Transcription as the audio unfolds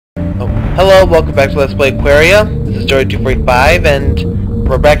Hello, welcome back to Let's Play Aquaria. This is Story 245, and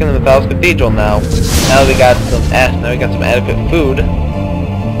we're back in the Cathedral now. Now we got some adequate food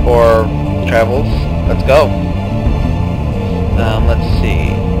for travels. Let's go. Let's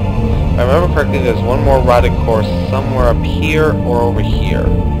see. If I remember correctly, there's one more rotted course somewhere up here or over here.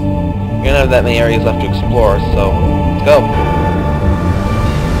 We're gonna have that many areas left to explore, so let's go.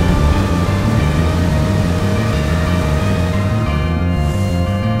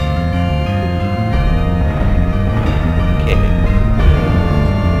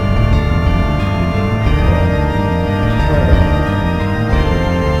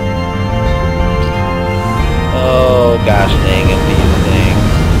 Gosh dang it, these things.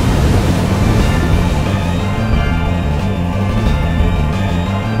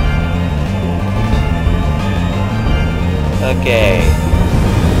 Okay.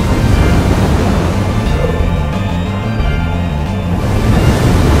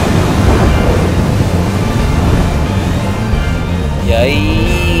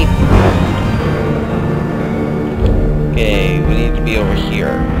 Yay! Okay, we need to be over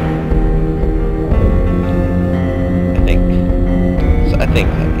here. I think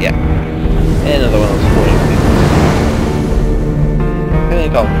so, yeah. And another one of those floating things. I think they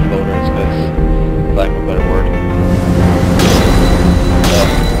call them floaters, because lack of a better word.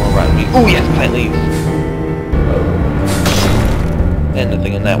 More rotten meat. Ooh, yes, plant leaves! And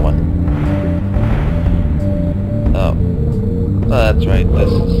nothing in that one. Oh. Oh, that's right,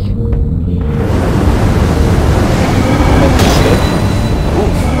 this is...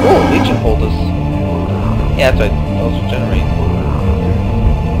 Ooh, legion holders. Yeah, that's right, those will generate.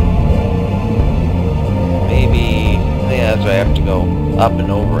 Maybe... yeah, that's right, I have to go up and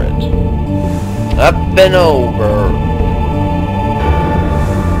over it. Up and over!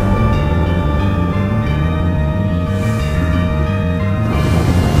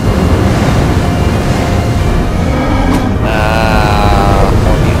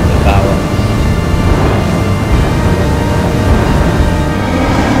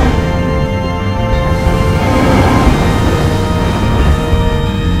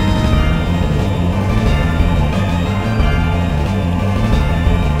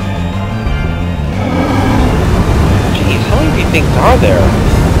 Things are there?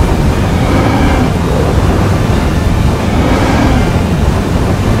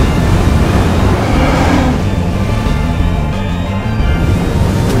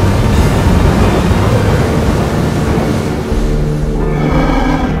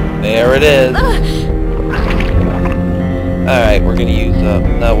 There it is. Alright, we're gonna use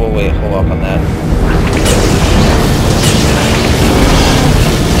no, we'll wait, hold off on that.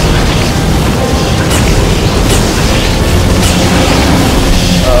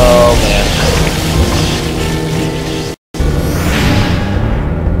 Oh man.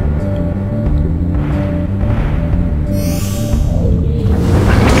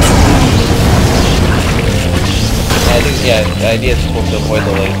 I think, yeah, the idea is supposed to avoid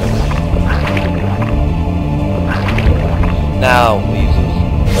the lasers. Now, we'll use those.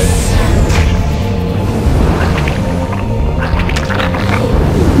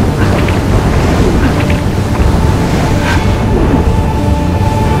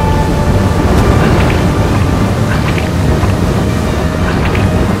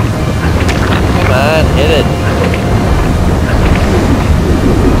 Hit it.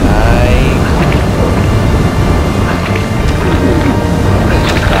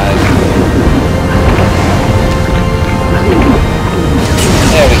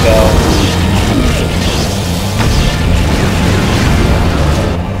 There we go.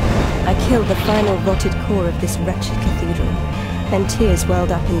 I killed the final rotted core of this wretched cathedral, and tears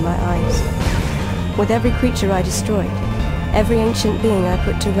welled up in my eyes. With every creature I destroyed, every ancient being I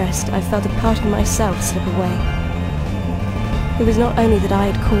put to rest, I felt a part of myself slip away. It was not only that I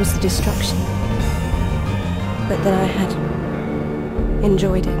had caused the destruction, but that I had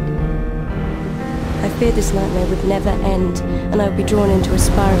enjoyed it. I feared this nightmare would never end, and I would be drawn into a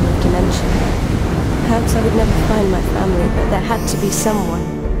spiral of dementia. Perhaps I would never find my family, but there had to be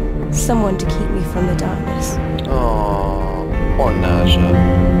someone to keep me from the darkness. Oh, poor Nasha.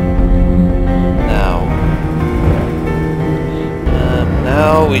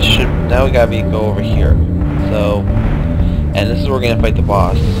 Now we gotta go over here. So, and this is where we're gonna fight the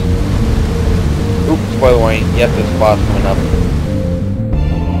boss. Oops, spoiler warning. Yep, there's a boss coming up.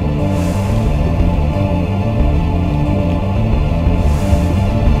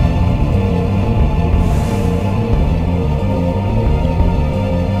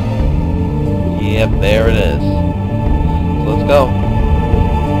 Yep, there it is. So let's go.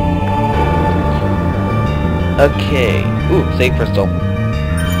 Okay. Ooh, save crystal.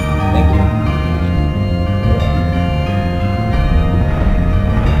 Thank you.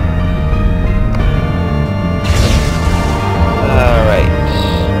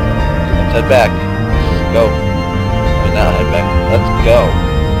 back. Let's go. I mean, not head back. Let's go.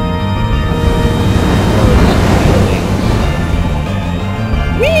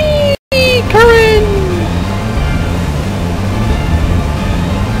 WHEEE currents!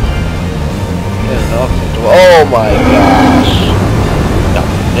 Oh my gosh! No,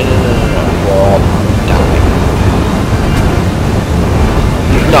 we'll all die.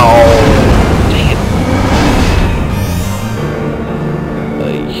 No! Dang it.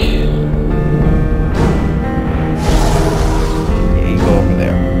 Yeah, you go over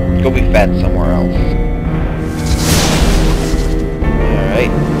there. Go be fat somewhere else.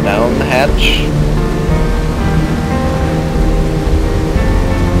 Alright, down the hatch.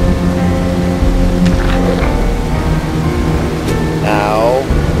 Now.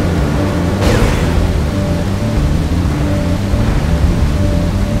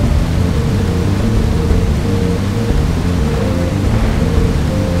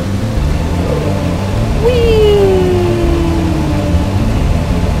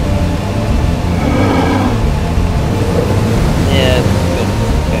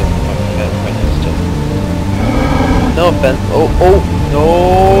 No offense. Oh, no.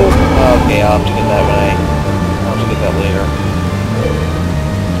 Okay, I'll have to get that I'll have to get that later.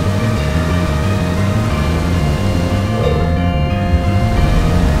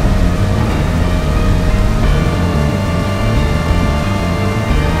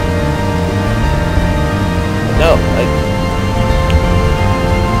 No,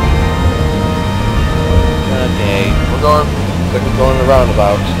 okay, we're going. Looks like we're going the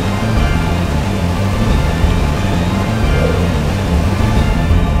roundabout.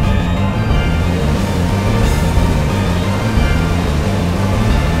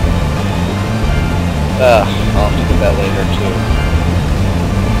 I'll have to get that later too.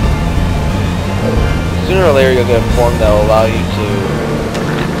 Sooner or later you'll get a form that will allow you to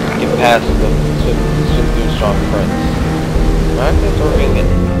get past the swim through strong currents. Alright, that's what we're gonna get.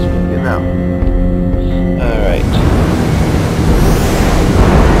 That's what we're gonna get now. Alright.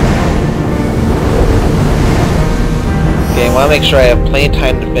 Okay, I want to make sure I have plenty of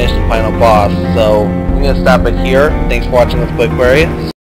time to finish the final boss, so I'm gonna stop it here. Thanks for watching Let's Play Aquaria.